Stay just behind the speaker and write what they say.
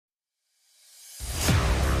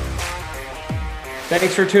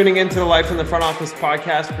Thanks for tuning into the Life in the Front Office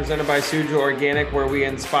podcast presented by Suja Organic, where we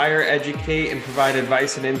inspire, educate, and provide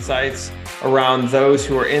advice and insights around those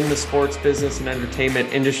who are in the sports business and entertainment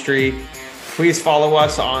industry. Please follow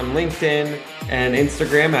us on LinkedIn and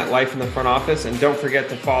Instagram at Life in the Front Office. And don't forget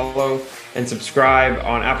to follow and subscribe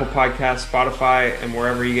on Apple Podcasts, Spotify, and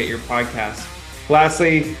wherever you get your podcasts.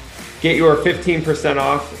 Lastly, get your 15%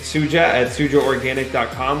 off Suja at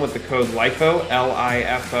sujaorganic.com with the code LIFO,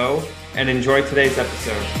 L-I-F-O. And enjoy today's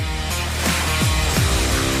episode.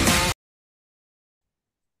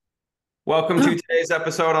 Welcome to today's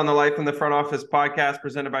episode on the Life in the Front Office podcast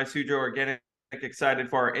presented by Suja Organic. Excited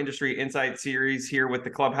for our Industry Insight series here with the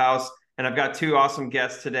Clubhouse. And I've got two awesome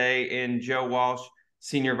guests today in Joe Walsh,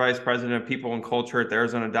 Senior Vice President of People and Culture at the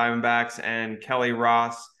Arizona Diamondbacks, and Kelly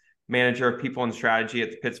Ross, Manager of People and Strategy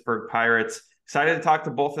at the Pittsburgh Pirates. Excited to talk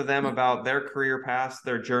to both of them about their career paths,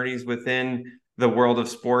 their journeys within the world of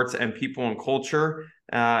sports and people and culture.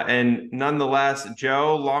 And nonetheless,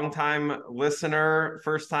 Joe, longtime listener,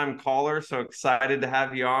 first-time caller, so excited to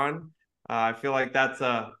have you on. I feel like that's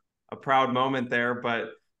a proud moment there, but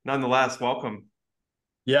nonetheless, welcome.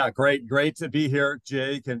 Yeah, great to be here,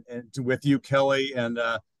 Jake, and with you, Kelly. And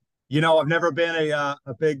I've never been a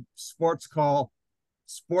big sports talk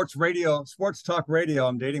radio.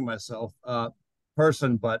 I'm dating myself.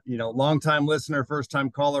 Person, but longtime listener, first time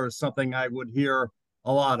caller is something I would hear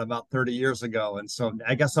a lot about 30 years ago, and so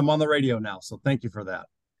I guess I'm on the radio now, so thank you for that.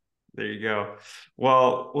 There you go.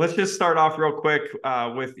 Well, let's just start off real quick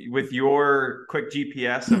with your quick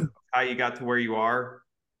GPS of how you got to where you are,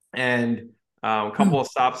 and a couple of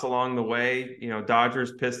stops along the way,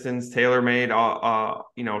 Dodgers, Pistons, TaylorMade,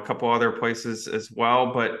 a couple other places as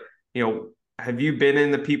well. But have you been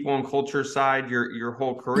in the people and culture side your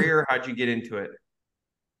whole career? How'd you get into it?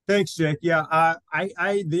 Thanks, Jake. Yeah,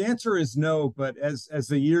 the answer is no, but as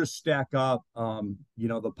the years stack up,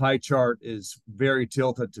 the pie chart is very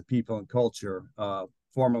tilted to people and culture,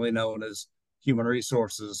 formerly known as human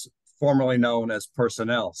resources, formerly known as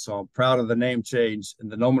personnel. So I'm proud of the name change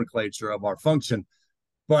and the nomenclature of our function.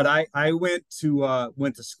 But I went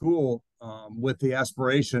to school with the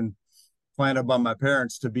aspiration planted by my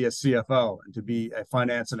parents to be a CFO and to be a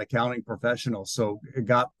finance and accounting professional. So I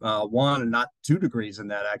got one and not two degrees in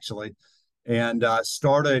that, actually, and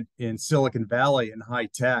started in Silicon Valley in high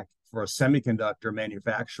tech for a semiconductor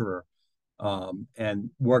manufacturer, and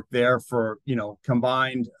worked there for,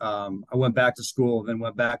 combined. I went back to school, then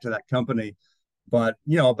went back to that company, but,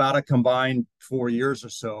 about a combined 4 years or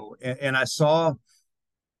so. And I saw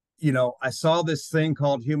this thing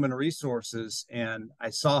called human resources, and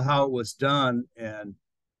I saw how it was done. And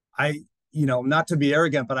not to be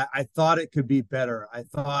arrogant, but I thought it could be better. I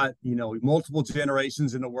thought, multiple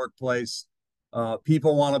generations in the workplace,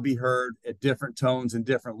 people want to be heard at different tones and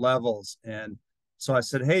different levels. And so I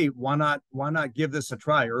said, hey, why not give this a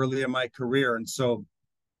try early in my career? And so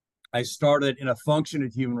I started in a function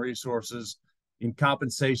of human resources in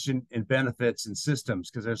compensation and benefits and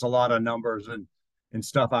systems, because there's a lot of numbers and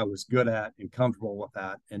stuff I was good at and comfortable with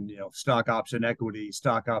that. And, stock option equity,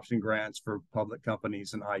 stock option grants for public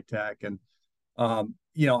companies and high tech. And,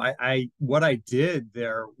 what I did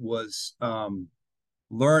there was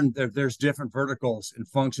learn that there's different verticals and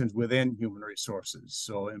functions within human resources.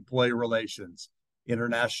 So employee relations,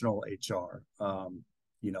 international HR,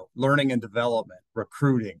 learning and development,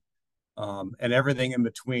 recruiting, and everything in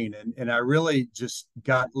between. And I really just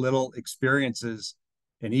got little experiences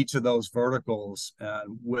in each of those verticals,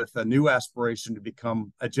 with a new aspiration to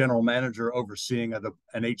become a general manager overseeing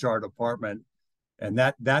an HR department. And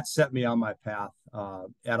that set me on my path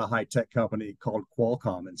at a high-tech company called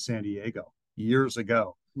Qualcomm in San Diego years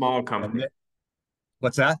ago. Small company.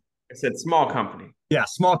 What's that? I said small company. Yeah,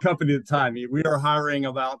 small company at the time. We were hiring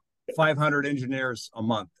about 500 engineers a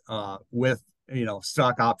month, with,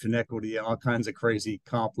 stock option equity and all kinds of crazy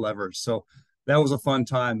comp levers. So that was a fun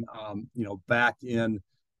time, back in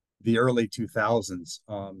the early 2000s.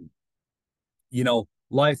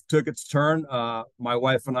 Life took its turn. My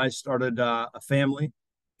wife and I started a family,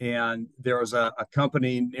 and there was a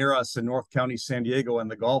company near us in North County, San Diego, in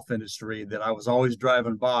the golf industry that I was always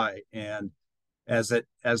driving by. And as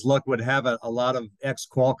luck would have it, a lot of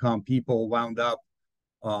ex-Qualcomm people wound up,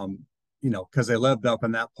 because they lived up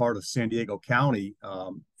in that part of San Diego County,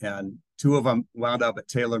 and two of them wound up at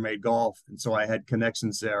TaylorMade Golf. And so I had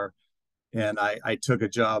connections there. And I took a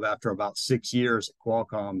job after about 6 years at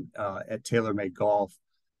Qualcomm, at TaylorMade Golf.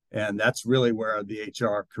 And that's really where the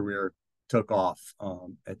HR career took off,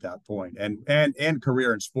 at that point. And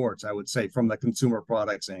career in sports, I would say, from the consumer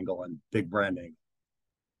products angle and big branding.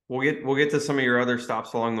 We'll get to some of your other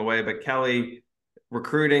stops along the way. But Kelly,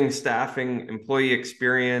 recruiting, staffing, employee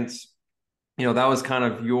experience, that was kind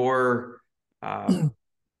of your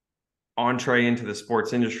entree into the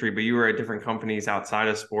sports industry, but you were at different companies outside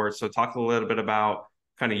of sports. So talk a little bit about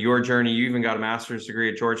kind of your journey. You even got a master's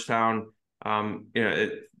degree at Georgetown,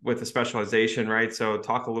 with a specialization, right? So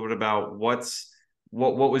talk a little bit about what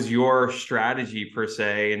was your strategy per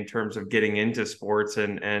se in terms of getting into sports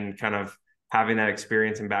and kind of having that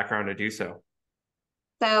experience and background to do so.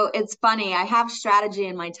 So it's funny, I have strategy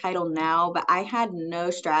in my title now, but I had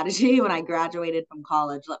no strategy when I graduated from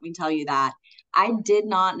college. Let me tell you that. I did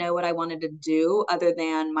not know what I wanted to do other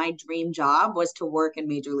than my dream job was to work in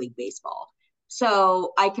Major League Baseball.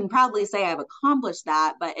 So I can proudly say I've accomplished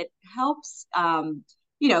that, but it helps,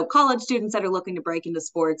 college students that are looking to break into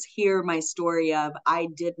sports hear my story of I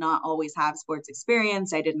did not always have sports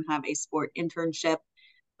experience. I didn't have a sport internship.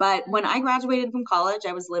 But when I graduated from college,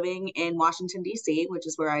 I was living in Washington, D.C., which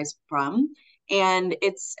is where I was from. And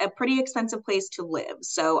it's a pretty expensive place to live.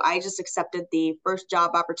 So I just accepted the first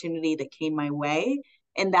job opportunity that came my way.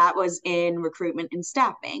 And that was in recruitment and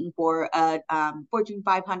staffing for Fortune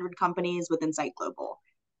 500 companies with Insight Global.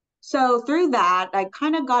 So through that, I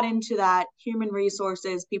kind of got into that human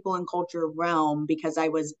resources, people and culture realm because I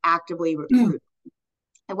was actively recruiting.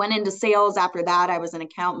 I went into sales after that. I was an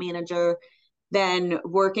account manager, then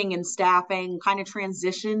working in staffing, kind of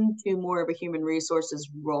transitioned to more of a human resources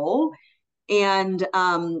role and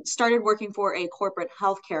started working for a corporate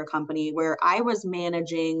healthcare company where I was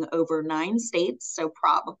managing over 9 states, so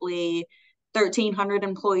probably 1,300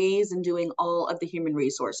 employees and doing all of the human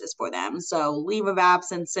resources for them. So leave of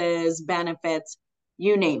absences, benefits,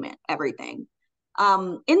 you name it, everything.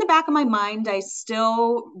 In the back of my mind, I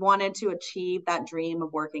still wanted to achieve that dream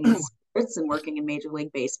of working in sports and working in Major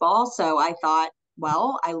League Baseball. So I thought,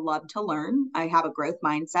 well, I love to learn. I have a growth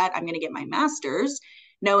mindset. I'm going to get my master's,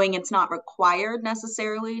 knowing it's not required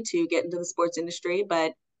necessarily to get into the sports industry,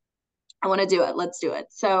 but I want to do it. Let's do it.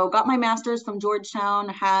 So got my master's from Georgetown,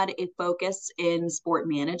 had a focus in sport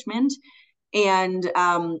management. And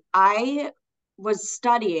I was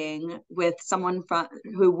studying with someone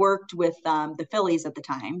who worked with the Phillies at the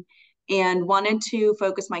time and wanted to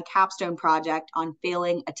focus my capstone project on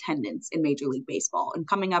failing attendance in Major League Baseball and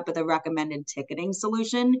coming up with a recommended ticketing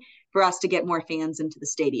solution for us to get more fans into the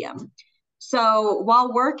stadium. So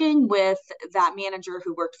while working with that manager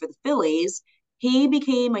who worked for the Phillies, he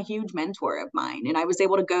became a huge mentor of mine. And I was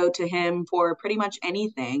able to go to him for pretty much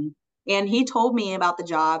anything. And he told me about the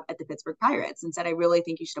job at the Pittsburgh Pirates and said, I really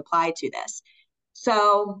think you should apply to this.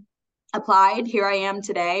 So applied. Here I am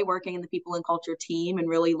today working in the people and culture team and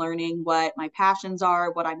really learning what my passions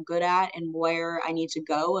are, what I'm good at, and where I need to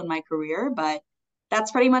go in my career. But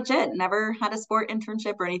that's pretty much it. Never had a sport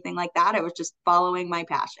internship or anything like that. I was just following my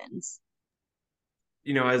passions.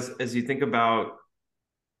 As you think about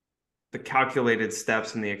the calculated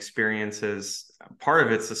steps and the experiences, part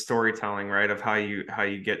of it's the storytelling, right? Of how you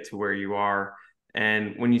get to where you are.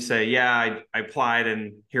 And when you say, yeah, I applied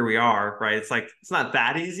and here we are, right? It's like, it's not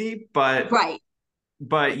that easy, but right.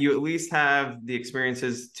 But you at least have the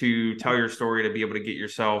experiences to tell your story, to be able to get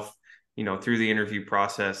yourself, through the interview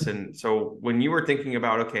process. And so when you were thinking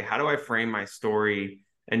about, okay, how do I frame my story?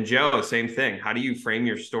 And Joe, same thing. How do you frame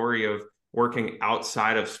your story of working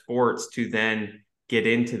outside of sports to then get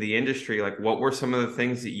into the industry? Like, what were some of the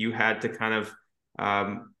things that you had to kind of,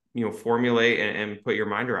 formulate and put your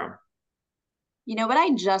mind around? You know what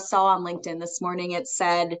I just saw on LinkedIn this morning? It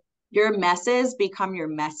said, your messes become your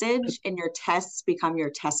message and your tests become your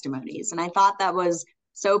testimonies. And I thought that was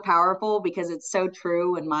so powerful because it's so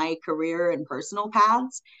true in my career and personal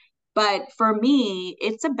paths. But for me,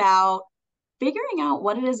 it's about figuring out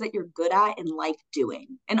what it is that you're good at and like doing,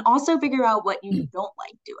 and also figure out what you don't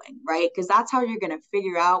like doing, right? Because that's how you're going to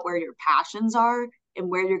figure out where your passions are and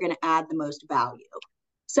where you're going to add the most value.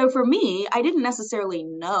 So for me, I didn't necessarily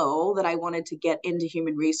know that I wanted to get into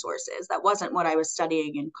human resources. That wasn't what I was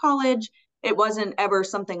studying in college. It wasn't ever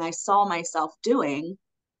something I saw myself doing,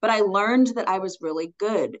 but I learned that I was really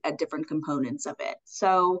good at different components of it.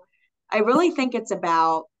 So I really think it's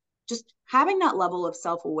about just having that level of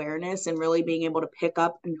self-awareness and really being able to pick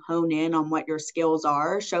up and hone in on what your skills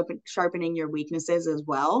are, sharpening your weaknesses as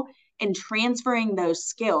well, and transferring those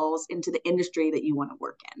skills into the industry that you want to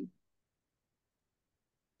work in.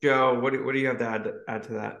 Joe, what do you have to add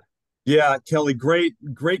to that? Yeah, Kelly, great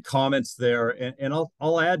comments there. And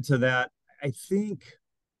I'll add to that. I think,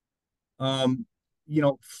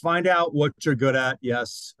 find out what you're good at.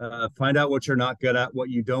 Yes. Find out what you're not good at, what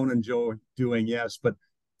you don't enjoy doing. Yes. But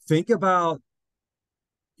think about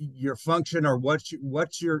your function or where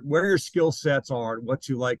your skill sets are, what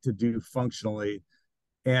you like to do functionally.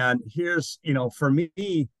 And here's, for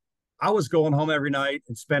me, I was going home every night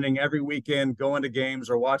and spending every weekend going to games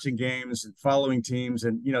or watching games and following teams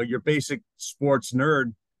and, your basic sports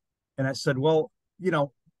nerd. And I said, well,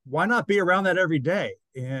 why not be around that every day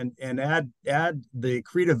and add the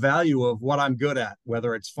creative value of what I'm good at,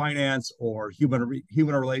 whether it's finance or human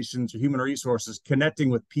relations or human resources, connecting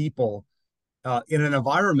with people in an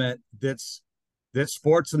environment that's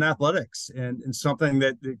sports and athletics and something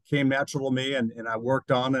that came natural to me and I worked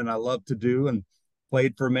on and I love to do and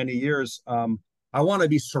played for many years. I want to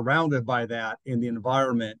be surrounded by that in the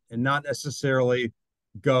environment and not necessarily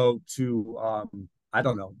go to I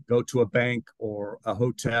don't know, go to a bank or a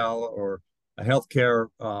hotel or a healthcare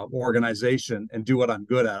organization and do what I'm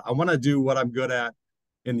good at. I want to do what I'm good at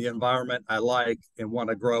in the environment I like and want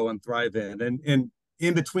to grow and thrive in. And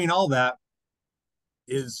in between all that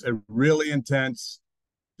is a really intense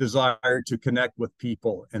desire to connect with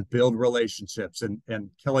people and build relationships. And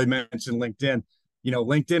Kelly mentioned LinkedIn.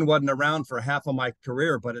 LinkedIn wasn't around for half of my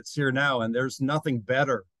career, but it's here now. And there's nothing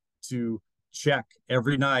better to check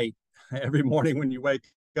every night, every morning when you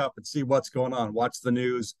wake up and see what's going on, watch the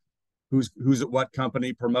news, who's at what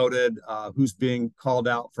company promoted, who's being called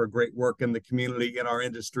out for great work in the community, in our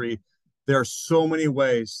industry. There are so many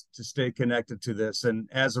ways to stay connected to this. And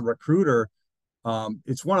as a recruiter,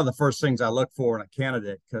 it's one of the first things I look for in a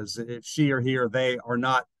candidate, because if she or he or they are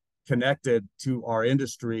not connected to our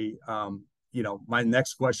industry, my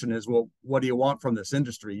next question is, well, what do you want from this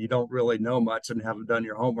industry? You don't really know much and haven't done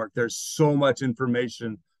your homework. There's so much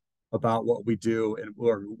information about what we do and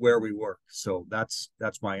where we work. So that's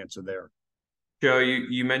my answer there. Joe,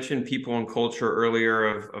 you mentioned people and culture earlier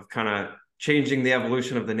of kind of changing the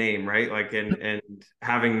evolution of the name, right? Like, and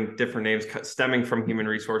having different names stemming from human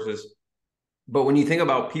resources. But when you think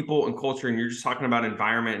about people and culture, and you're just talking about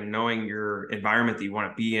environment and knowing your environment that you want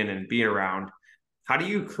to be in and be around, how do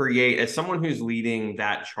you create, as someone who's leading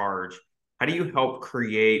that charge, how do you help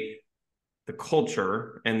create the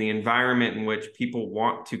culture and the environment in which people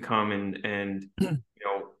want to come and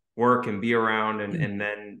work and be around, and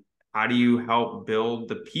then how do you help build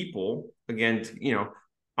the people again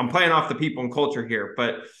I'm playing off the people and culture here,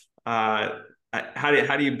 but how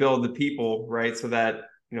do you build the people, right, so that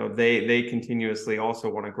they continuously also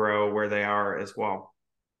want to grow where they are as well?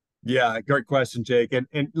 Yeah, great question, Jake.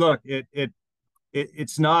 And look,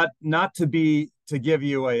 it's not to give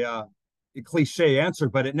you a cliche answer,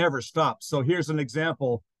 but it never stops. So here's an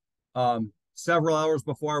example. Several hours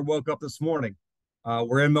before I woke up this morning,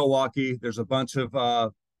 we're in Milwaukee. There's a bunch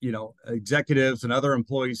of executives and other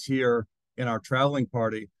employees here in our traveling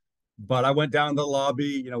party. But I went down to the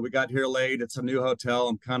lobby. We got here late. It's a new hotel.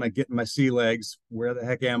 I'm kind of getting my sea legs. Where the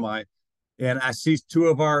heck am I? And I see two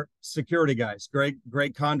of our security guys, Greg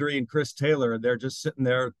Condry and Chris Taylor. They're just sitting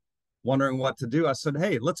there wondering what to do. I said,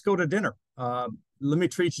 hey, let's go to dinner. Let me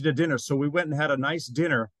treat you to dinner. So we went and had a nice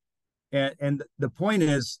dinner. And the point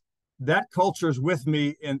is, that culture is with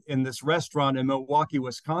me in this restaurant in Milwaukee,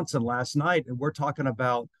 Wisconsin last night. And we're talking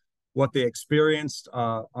about what they experienced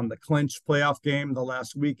on the clinch playoff game the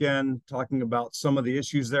last weekend, talking about some of the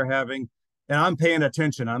issues they're having. And I'm paying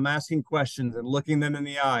attention. I'm asking questions and looking them in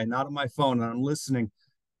the eye, not on my phone, and I'm listening.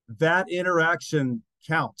 That interaction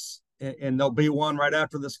counts. And there'll be one right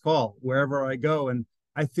after this call, wherever I go. And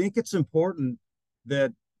I think it's important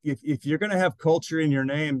that if you're going to have culture in your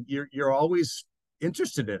name, you're always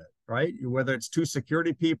interested in it, right? Whether it's two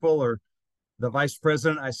security people or the vice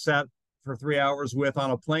president I sat for 3 hours with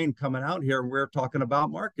on a plane coming out here, and we're talking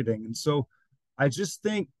about marketing. And so I just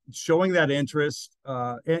think showing that interest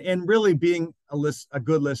and really being a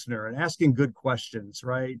good listener and asking good questions,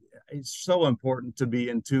 right? It's so important to be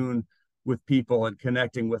in tune with people and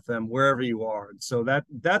connecting with them wherever you are. And so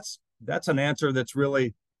that's an answer that's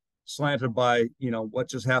really slanted by what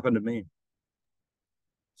just happened to me.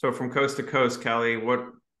 So from coast to coast, Kelly,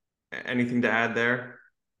 anything to add there?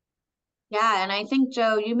 Yeah, and I think,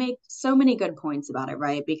 Joe, you make so many good points about it,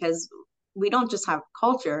 right? Because we don't just have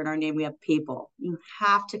culture in our name, we have people. You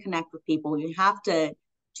have to connect with people. You have to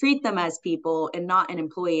treat them as people and not an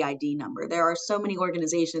employee ID number. There are so many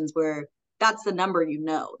organizations where that's the number,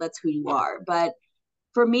 that's who you are. But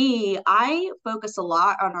for me, I focus a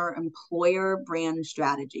lot on our employer brand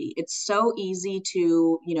strategy. It's so easy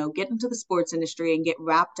to, get into the sports industry and get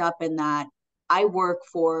wrapped up in that. I work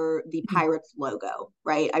for the Pirates logo,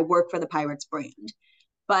 right? I work for the Pirates brand.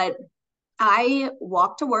 But I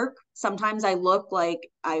walk to work. Sometimes I look like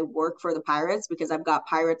I work for the Pirates because I've got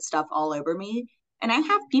Pirate stuff all over me. And I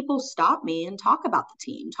have people stop me and talk about the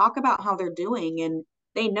team, talk about how they're doing. And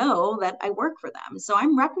they know that I work for them. So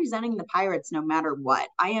I'm representing the Pirates no matter what.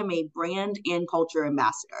 I am a brand and culture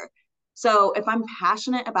ambassador. So if I'm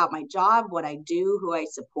passionate about my job, what I do, who I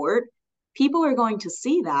support, people are going to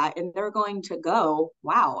see that and they're going to go,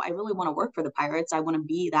 wow, I really want to work for the Pirates. I want to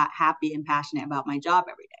be that happy and passionate about my job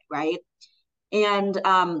every day, right?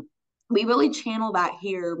 And we really channel that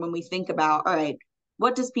here when we think about, all right,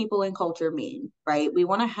 what does people and culture mean, right? We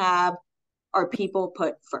want to have our people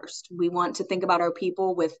put first. We want to think about our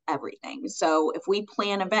people with everything. So if we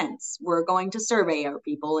plan events, we're going to survey our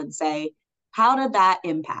people and say, how did that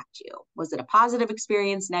impact you? Was it a positive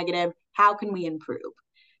experience, negative? How can we improve?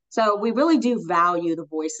 So we really do value the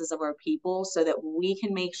voices of our people so that we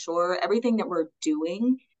can make sure everything that we're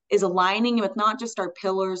doing is aligning with not just our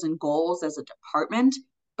pillars and goals as a department,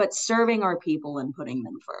 but serving our people and putting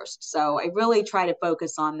them first. So I really try to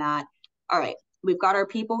focus on that. All right, we've got our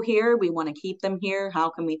people here. We want to keep them here. How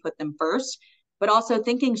can we put them first? But also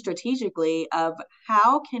thinking strategically of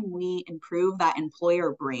how can we improve that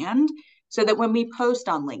employer brand so that when we post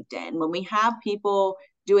on LinkedIn, when we have people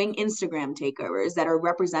doing Instagram takeovers that are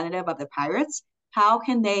representative of the Pirates, how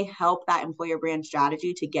can they help that employer brand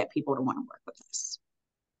strategy to get people to want to work with us?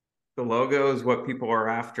 The logo is what people are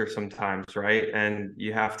after sometimes, right? And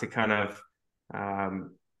you have to kind of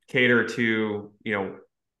cater to,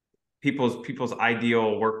 people's ideal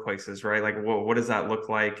workplaces, right? Like, what does that look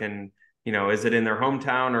like? And, is it in their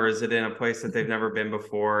hometown or is it in a place that they've never been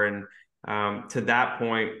before? And to that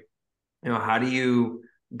point, how do you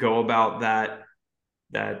go about that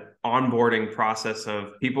onboarding process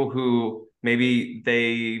of people who maybe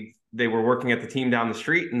they were working at the team down the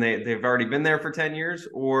street and they've already been there for 10 years,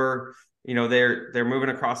 or they're moving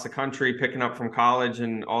across the country, picking up from college,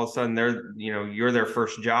 and all of a sudden you're their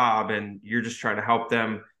first job and you're just trying to help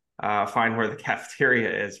them find where the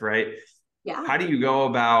cafeteria is, right? Yeah. How do you go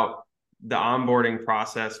about the onboarding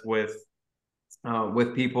process with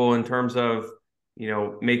people in terms of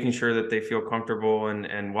making sure that they feel comfortable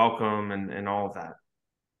and welcome and all of that?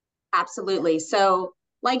 Absolutely. So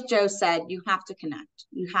like Joe said, you have to connect.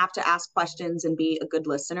 You have to ask questions and be a good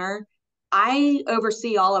listener. I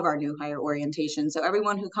oversee all of our new hire orientation. So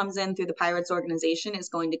everyone who comes in through the Pirates organization is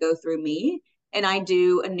going to go through me, and I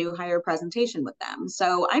do a new hire presentation with them.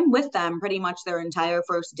 So I'm with them pretty much their entire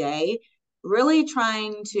first day, really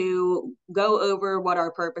trying to go over what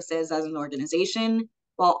our purpose is as an organization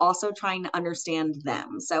while also trying to understand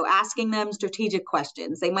them. So asking them strategic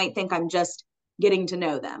questions. They might think I'm just getting to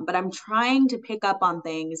know them, but I'm trying to pick up on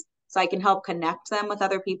things so I can help connect them with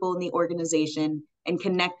other people in the organization and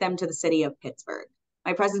connect them to the city of Pittsburgh.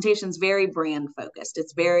 My presentation is very brand focused.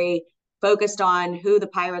 It's very focused on who the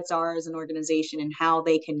Pirates are as an organization and how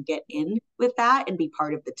they can get in with that and be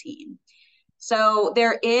part of the team. So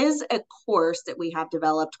there is a course that we have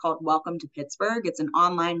developed called Welcome to Pittsburgh. It's an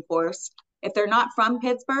online course. If they're not from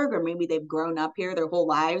Pittsburgh, or maybe they've grown up here their whole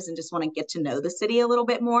lives and just want to get to know the city a little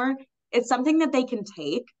bit more, it's something that they can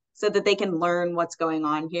take so that they can learn what's going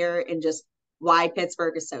on here and just why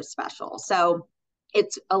Pittsburgh is so special. So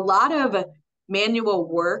it's a lot of manual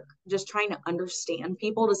work, just trying to understand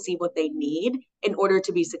people to see what they need in order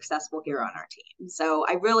to be successful here on our team. So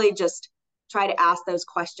I really just try to ask those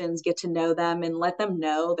questions, get to know them, and let them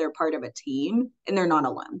know they're part of a team and they're not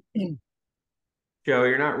alone. Joe,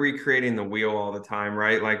 you're not recreating the wheel all the time,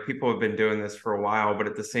 right? Like, people have been doing this for a while, but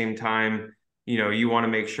at the same time, you want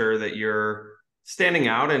to make sure that you're standing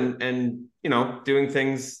out and doing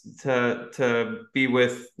things to be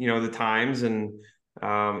with the times and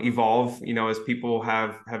evolve as people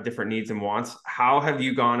have different needs and wants. How have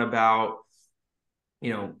you gone about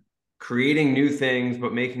creating new things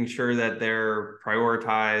but making sure that they're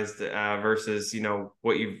prioritized versus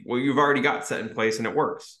what you've already got set in place and it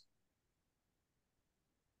works?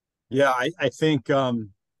 Yeah, I think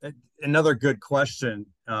another good question,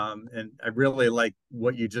 and I really like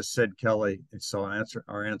what you just said, Kelly. So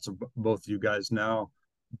I'll answer both you guys now.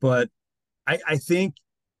 But I think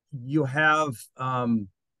you have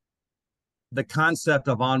the concept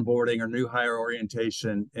of onboarding or new hire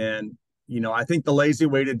orientation, and I think the lazy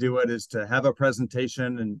way to do it is to have a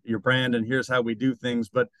presentation and your brand, and here's how we do things.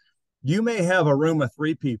 But you may have a room of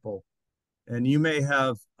 3 people, and you may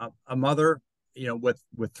have a mother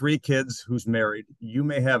with 3 kids who's married. You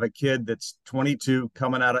may have a kid that's 22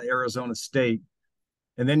 coming out of Arizona State.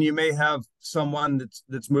 And then you may have someone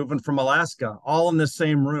that's moving from Alaska, all in the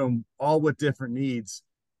same room, all with different needs.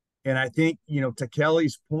 And I think, to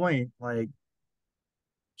Kelly's point, like,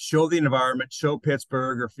 show the environment, show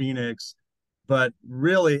Pittsburgh or Phoenix, but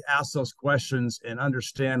really ask those questions and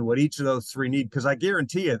understand what each of those 3 need. Because I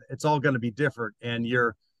guarantee you, it's all going to be different. And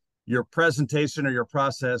your presentation or your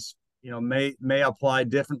process may apply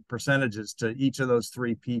different percentages to each of those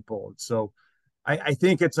 3 people. So I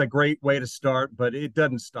think it's a great way to start, but it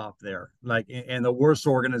doesn't stop there. Like, and the worst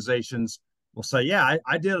organizations will say, yeah,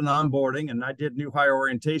 I did an onboarding and I did new hire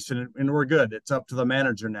orientation and we're good. It's up to the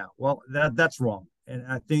manager now. Well, that's wrong. And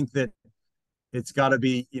I think that it's got to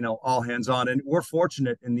be, all hands on. And we're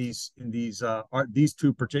fortunate in these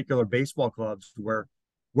two particular baseball clubs where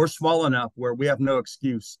we're small enough where we have no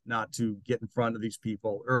excuse not to get in front of these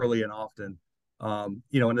people early and often.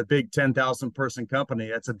 In a big 10,000 person company,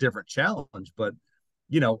 that's a different challenge. But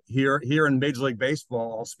here in Major League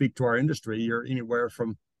Baseball, I'll speak to our industry. You're anywhere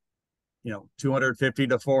from 250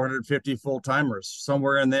 to 450 full timers,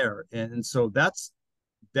 somewhere in there, and so that's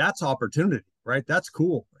opportunity, right? That's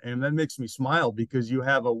cool, and that makes me smile because you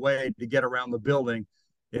have a way to get around the building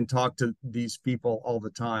and talk to these people all the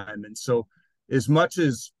time. And so, as much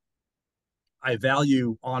as I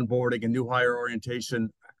value onboarding and new hire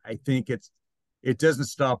orientation, I think it doesn't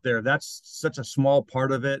stop there. That's such a small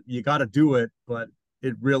part of it. You got to do it, but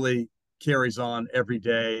it really carries on every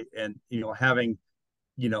day. And having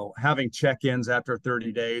check-ins after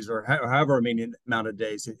 30 days or however many amount of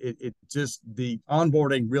days, it just, the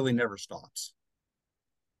onboarding really never stops.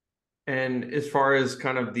 And as far as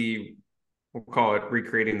kind of we'll call it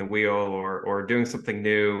recreating the wheel or doing something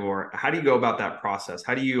new, or how do you go about that process?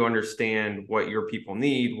 How do you understand what your people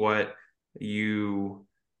need, what you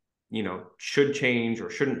should change or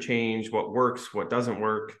shouldn't change, what works, what doesn't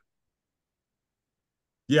work?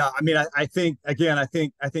 Yeah, I mean, I think again, I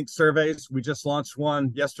think surveys. We just launched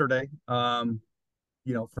one yesterday,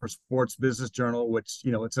 for Sports Business Journal, which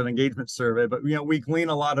it's an engagement survey, but we glean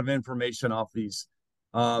a lot of information off these.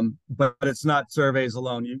 But it's not surveys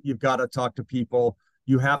alone. You've got to talk to people.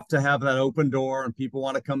 You have to have that open door, and people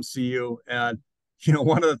want to come see you. And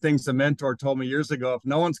one of the things the mentor told me years ago: if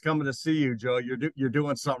no one's coming to see you, Joe, you're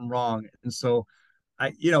doing something wrong. And so,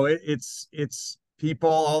 it's people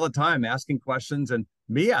all the time asking questions and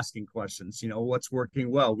me asking questions. What's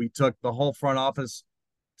working well. We took the whole front office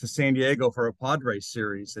to San Diego for a Padres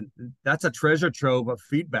series, and that's a treasure trove of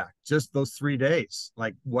feedback. Just those 3 days,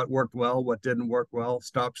 like what worked well, what didn't work well,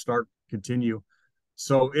 stop, start, continue.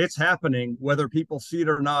 So it's happening whether people see it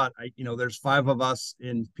or not. There's 5 of us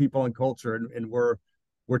in people and culture, and we're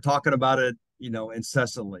talking about it,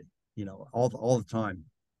 incessantly, all the time.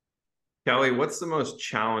 Kelly, what's the most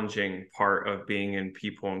challenging part of being in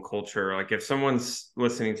people and culture? Like if someone's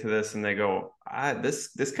listening to this and they go,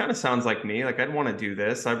 this kind of sounds like me, like I'd want to do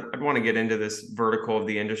this. I'd want to get into this vertical of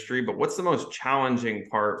the industry, but what's the most challenging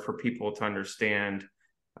part for people to understand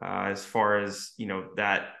as far as,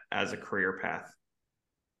 that as a career path?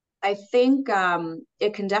 I think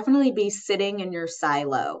it can definitely be sitting in your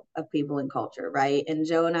silo of people and culture, right? And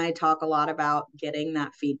Joe and I talk a lot about getting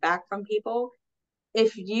that feedback from people.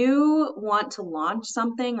 If you want to launch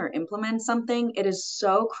something or implement something, it is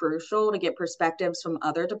so crucial to get perspectives from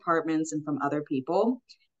other departments and from other people.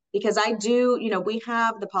 Because we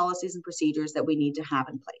have the policies and procedures that we need to have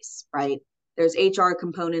in place, right? There's HR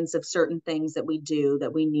components of certain things that we do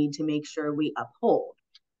that we need to make sure we uphold.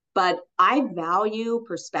 But I value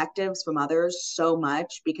perspectives from others so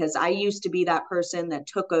much because I used to be that person that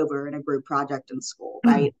took over in a group project in school,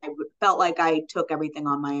 right? I felt like I took everything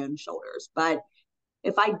on my own shoulders. But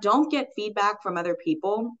if I don't get feedback from other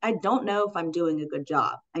people, I don't know if I'm doing a good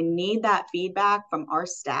job. I need that feedback from our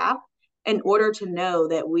staff in order to know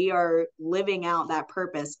that we are living out that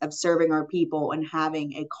purpose of serving our people and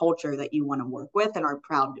having a culture that you want to work with and are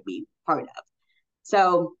proud to be part of.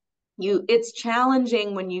 So it's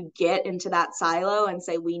challenging when you get into that silo and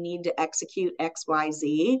say we need to execute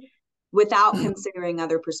XYZ without considering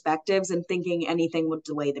other perspectives and thinking anything would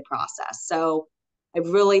delay the process. So I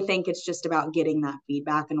really think it's just about getting that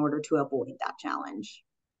feedback in order to avoid that challenge.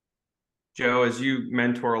 Joe, as you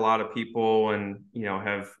mentor a lot of people and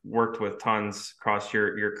have worked with tons across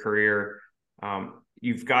your career,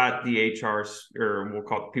 you've got the HR, or we'll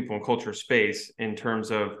call it people and culture space, in terms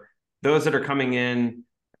of those that are coming in,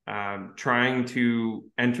 trying to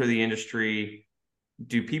enter the industry.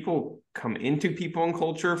 Do people come into people and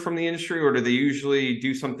culture from the industry, or do they usually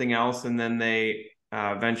do something else and then they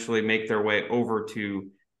eventually make their way over to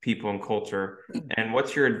people and culture? And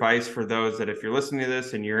what's your advice for those that, if you're listening to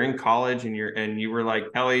this and you're in college and you were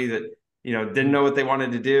like Kelly, that didn't know what they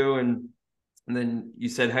wanted to do, and then you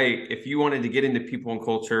said, hey, if you wanted to get into people and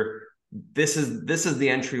culture, this is the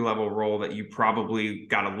entry level role that you probably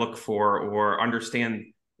got to look for or understand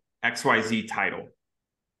XYZ title?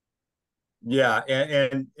 Yeah,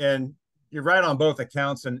 and you're right on both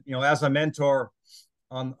accounts. And as a mentor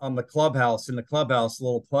on the Clubhouse, a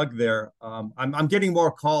little plug there, I'm getting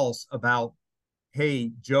more calls about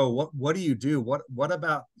hey, Joe, what do you do? What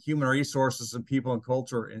about human resources and people and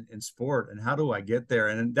culture in sport? And how do I get there?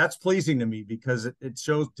 And that's pleasing to me because it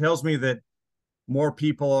tells me that more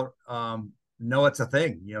people know it's a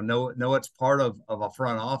thing, know it's part of a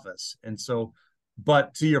front office. And so,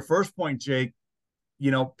 but to your first point, Jake,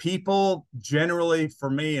 people generally, for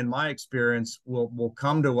me, in my experience, will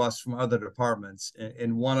come to us from other departments,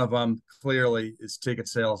 and one of them clearly is ticket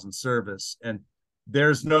sales and service. And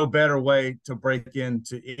there's no better way to break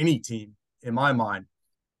into any team, in my mind,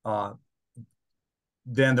 uh,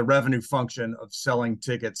 than the revenue function of selling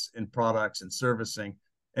tickets and products and servicing.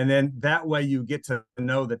 And then that way you get to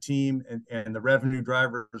know the team and the revenue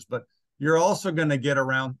drivers, but you're also going to get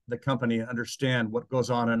around the company and understand what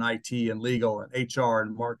goes on in IT and legal and HR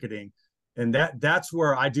and marketing. And that's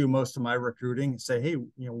where I do most of my recruiting. Say, hey,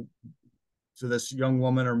 to this young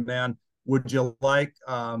woman or man, would you like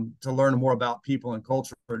to learn more about people and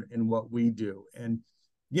culture and what we do? And,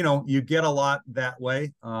 you get a lot that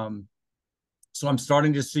way. So I'm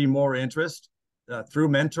starting to see more interest through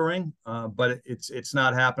mentoring, but it's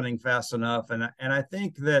not happening fast enough. And I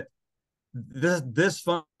think that this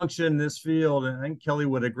function, this field, and I think Kelly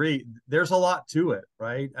would agree, there's a lot to it,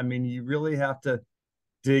 right? I mean, you really have to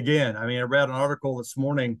dig in. I mean, I read an article this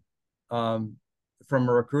morning from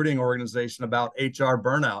a recruiting organization about HR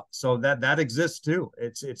burnout. So that exists too.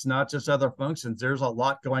 It's not just other functions. There's a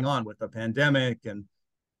lot going on with the pandemic and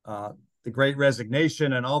the Great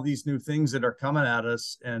Resignation and all these new things that are coming at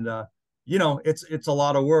us. And it's a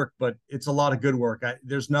lot of work, but it's a lot of good work.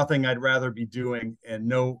 There's nothing I'd rather be doing, and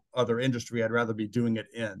no other industry I'd rather be doing it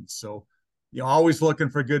in. So, always looking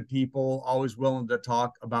for good people, always willing to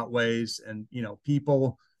talk about ways. And,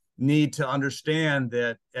 people need to understand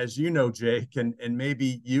that, as you know, Jake, and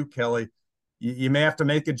maybe you, Kelly, you may have to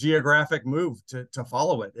make a geographic move to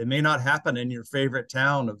follow it. It may not happen in your favorite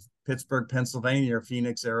town of Pittsburgh, Pennsylvania, or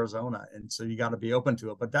Phoenix, Arizona. And so you got to be open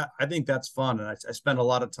to it. But I think that's fun. And I spend a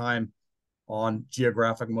lot of time on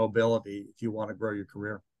geographic mobility if you want to grow your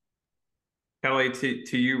career. Kelly,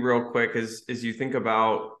 to you real quick, as you think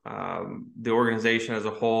about the organization as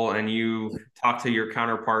a whole, and you talk to your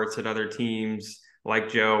counterparts at other teams like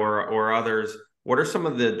Joe or others, what are some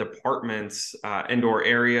of the departments and or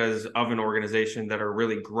areas of an organization that are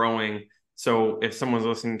really growing? So if someone's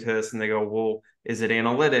listening to this and they go, well, is it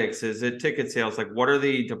analytics? Is it ticket sales? Like, what are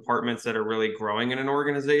the departments that are really growing in an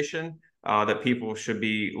organization that people should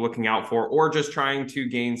be looking out for, or just trying to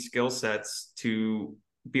gain skill sets to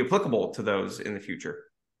be applicable to those in the future?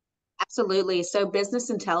 Absolutely. So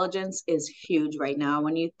business intelligence is huge right now.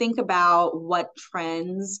 When you think about what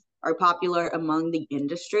trends are popular among the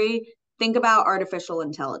industry, think about artificial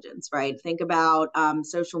intelligence, right? Think about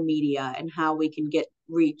social media and how we can get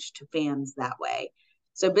reach to fans that way.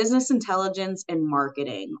 So business intelligence and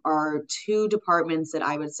marketing are two departments that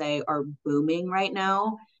I would say are booming right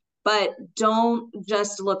now. But don't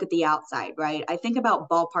just look at the outside, right? I think about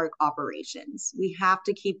ballpark operations. We have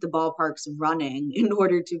to keep the ballparks running in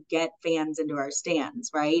order to get fans into our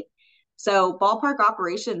stands, right? So ballpark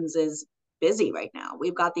operations is busy right now.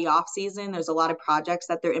 We've got the off season. There's a lot of projects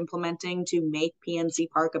that they're implementing to make PNC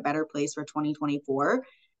Park a better place for 2024.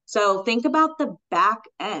 So think about the back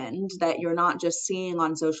end that you're not just seeing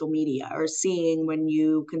on social media or seeing when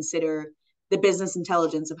you consider the business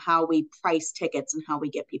intelligence of how we price tickets and how we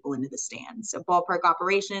get people into the stands. So ballpark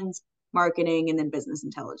operations, marketing, and then business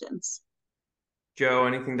intelligence. Joe,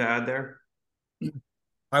 anything to add there?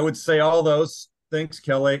 I would say all those. Thanks,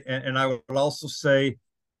 Kelly. And I would also say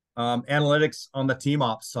analytics on the team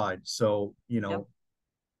ops side. So, yep.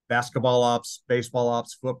 Basketball ops, baseball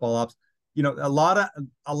ops, football ops. A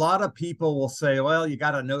lot of people will say, well, you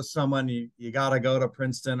got to know someone, you got to go to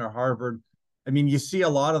Princeton or Harvard. I mean, you see a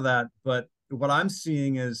lot of that, but what I'm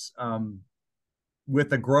seeing is with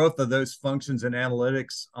the growth of those functions and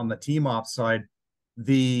analytics on the team ops side,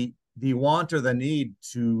 the want or the need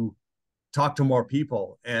to talk to more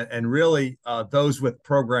people and really those with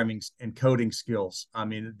programming and coding skills. I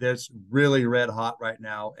mean, that's really red hot right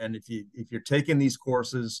now. And if you're taking these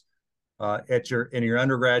courses in your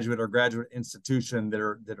undergraduate or graduate institution that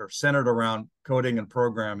are centered around coding and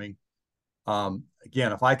programming,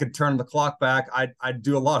 again, if I could turn the clock back, I'd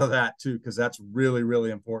do a lot of that too, because that's really,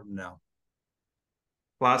 really important now.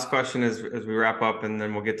 Last question as we wrap up, and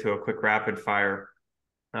then we'll get to a quick rapid fire.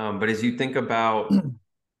 But as you think about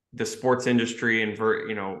the sports industry and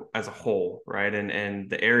as a whole, right, and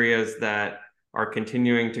the areas that are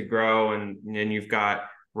continuing to grow, and you've got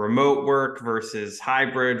remote work versus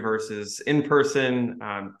hybrid versus in-person,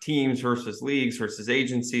 teams versus leagues versus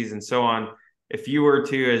agencies, and so on. If you were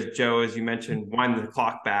to, as Joe, as you mentioned, wind the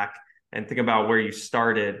clock back and think about where you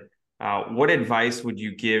started, what advice would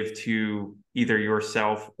you give to either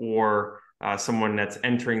yourself or someone that's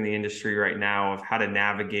entering the industry right now of how to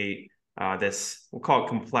navigate this, we'll call it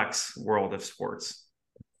complex world of sports?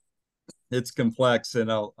 It's complex,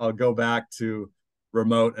 and I'll go back to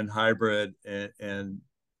remote and hybrid and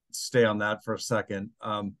stay on that for a second.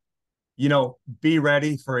 Be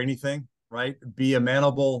ready for anything, right? Be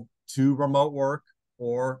amenable to remote work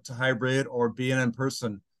or to hybrid or being in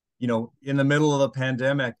person. In the middle of the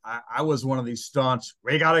pandemic, I was one of these staunch,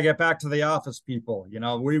 we got to get back to the office people.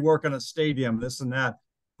 We work in a stadium, this and that.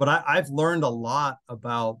 But I've learned a lot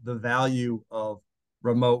about the value of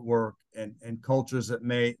remote work and cultures that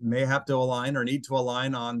may have to align or need to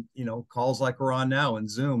align on, calls like we're on now and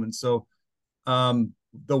Zoom. And so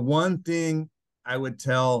the one thing I would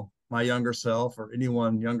tell my younger self or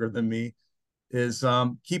anyone younger than me is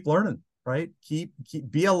keep learning, right?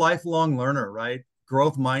 Be a lifelong learner, right?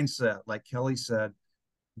 Growth mindset, like Kelly said.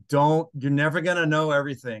 You're never going to know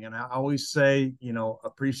everything. And I always say,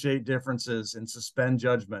 appreciate differences and suspend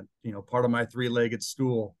judgment, part of my three-legged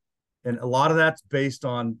stool. And a lot of that's based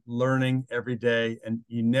on learning every day, and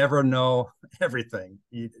you never know everything,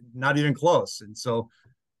 not even close. And so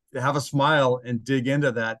have a smile and dig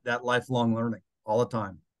into that lifelong learning all the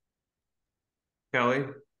time. Kelly?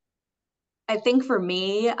 I think for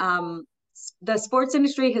me, the sports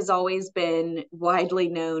industry has always been widely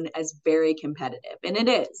known as very competitive, and it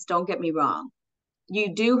is, don't get me wrong.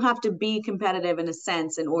 You do have to be competitive in a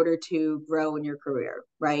sense in order to grow in your career,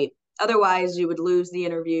 right? Otherwise, you would lose the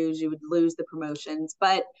interviews, you would lose the promotions.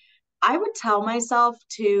 But I would tell myself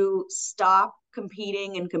to stop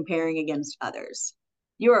competing and comparing against others.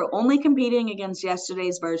 You are only competing against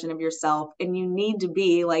yesterday's version of yourself, and you need to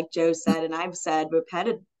be, like Joe said, and I've said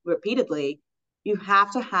repeatedly, you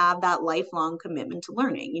have to have that lifelong commitment to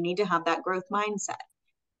learning. You need to have that growth mindset.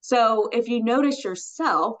 So if you notice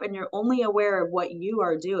yourself and you're only aware of what you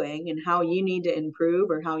are doing and how you need to improve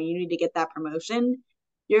or how you need to get that promotion,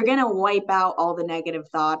 you're going to wipe out all the negative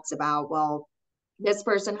thoughts about, well, this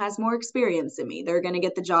person has more experience than me. They're going to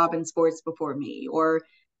get the job in sports before me, or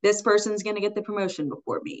this person's going to get the promotion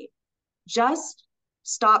before me. Just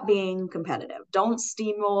stop being competitive. Don't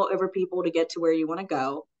steamroll over people to get to where you want to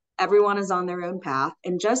go. Everyone is on their own path,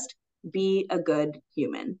 and just be a good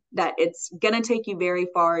human. That it's going to take you very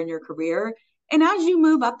far in your career. And as you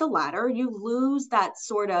move up the ladder, you lose that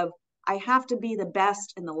sort of, I have to be the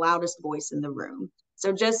best and the loudest voice in the room.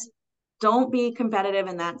 So just don't be competitive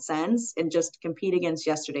in that sense and just compete against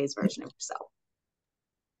yesterday's version of yourself.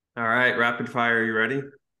 All right, rapid fire. Are you ready?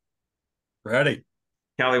 Ready.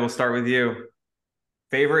 Kelly, we'll start with you.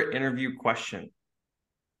 Favorite interview question?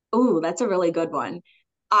 Ooh, that's a really good one.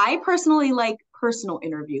 I personally like personal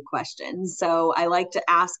interview questions. So I like to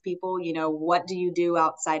ask people, what do you do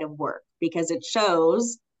outside of work? Because it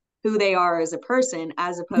shows who they are as a person,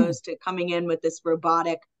 as opposed to coming in with this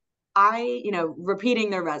robotic, repeating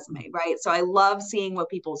their resume, right? So I love seeing what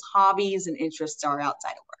people's hobbies and interests are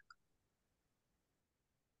outside of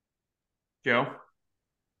Joe?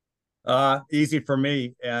 Easy for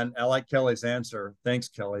me, and I like Kelly's answer. Thanks,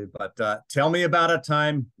 Kelly. But tell me about a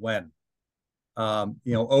time when.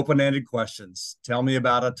 Open-ended questions. Tell me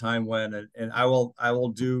about a time when, and I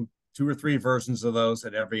will do 2 or 3 versions of those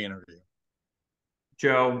at every interview.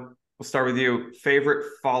 Joe, we'll start with you. Favorite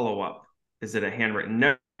follow-up? Is it a handwritten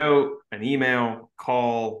note, an email,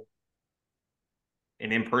 call,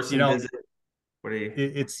 an in-person visit? What do you?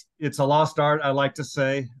 It's a lost art, I like to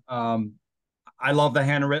say. I love the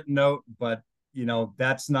handwritten note, but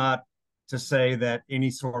that's not to say that any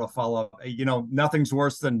sort of follow-up, nothing's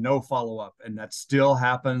worse than no follow-up, and that still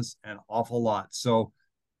happens an awful lot. So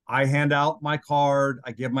I hand out my card,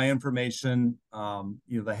 I give my information.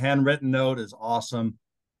 The handwritten note is awesome,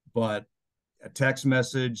 but a text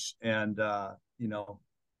message and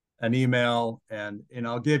an email, and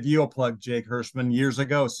I'll give you a plug, Jake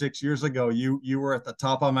Hirschman. 6 years ago, you were at the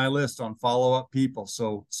top of my list on follow-up people.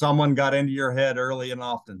 So someone got into your head early and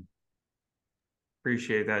often.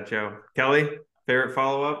 Appreciate that, Joe. Kelly, favorite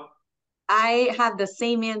follow-up? I have the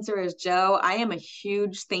same answer as Joe. I am a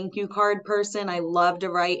huge thank you card person. I love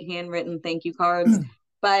to write handwritten thank you cards.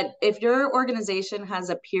 But if your organization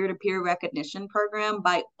has a peer-to-peer recognition program,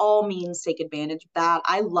 by all means, take advantage of that.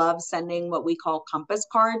 I love sending what we call compass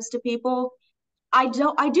cards to people. I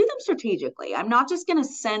do them strategically. I'm not just going to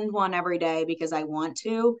send one every day because I want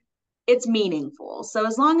to. It's meaningful. So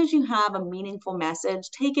as long as you have a meaningful message,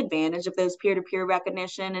 take advantage of those peer-to-peer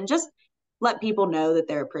recognition and just let people know that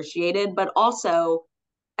they're appreciated. But also,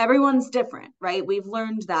 everyone's different, right? We've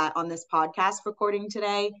learned that on this podcast recording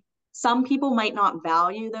today. Some people might not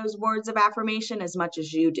value those words of affirmation as much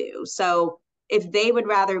as you do. So if they would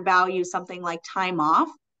rather value something like time off,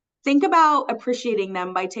 think about appreciating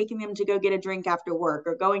them by taking them to go get a drink after work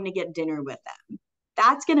or going to get dinner with them.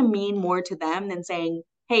 That's going to mean more to them than saying,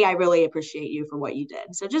 hey, I really appreciate you for what you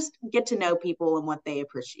did. So just get to know people and what they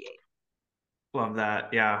appreciate. Love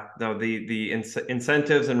that. Yeah. Though the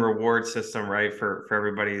incentives and reward system, right, for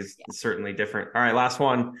everybody is certainly different. All right, last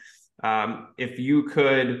one. If you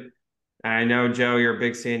could, I know, Joe, you're a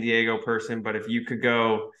big San Diego person, but if you could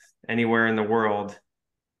go anywhere in the world,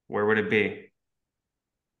 where would it be?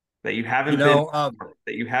 That you haven't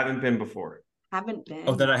been before. Haven't been.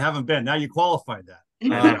 Oh, that I haven't been. Now you qualified that.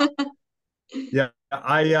 Yeah,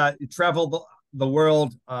 I traveled the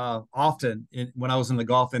world often when I was in the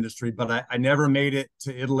golf industry, but I never made it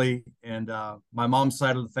to Italy. And my mom's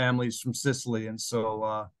side of the family is from Sicily, and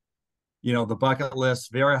so the bucket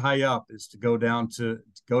list very high up is to go to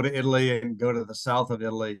Italy and go to the south of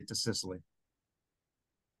Italy to Sicily.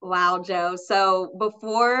 Wow, Joe. So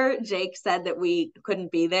before Jake said that we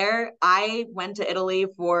couldn't be there, I went to Italy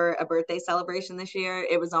for a birthday celebration this year.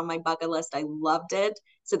 It was on my bucket list. I loved it.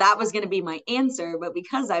 So that was going to be my answer. But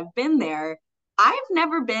because I've been there, I've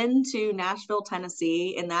never been to Nashville,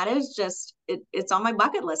 Tennessee. And that is just, it's on my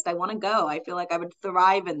bucket list. I want to go. I feel like I would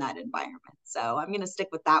thrive in that environment. So I'm going to stick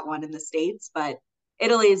with that one in the States. But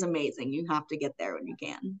Italy is amazing. You have to get there when you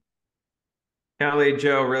can. Kelly,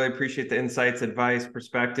 Joe, really appreciate the insights, advice,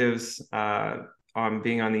 perspectives on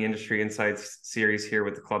being on the Industry Insights series here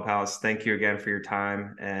with the Clubhouse. Thank you again for your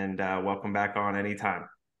time, and welcome back on anytime.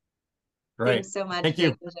 Great. Thanks so much. Thank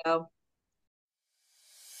you, Joe.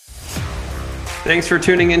 Thanks for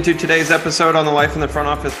tuning into today's episode on the Life in the Front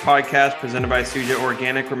Office podcast presented by Suja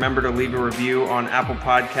Organic. Remember to leave a review on Apple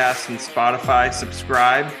Podcasts and Spotify,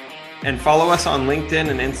 subscribe, and follow us on LinkedIn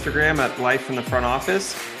and Instagram at Life in the Front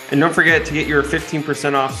Office. And don't forget to get your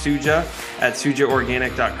 15% off Suja at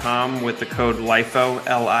sujaorganic.com with the code LIFO,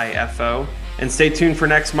 L-I-F-O. And stay tuned for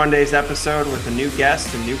next Monday's episode with a new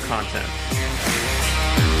guest and new content.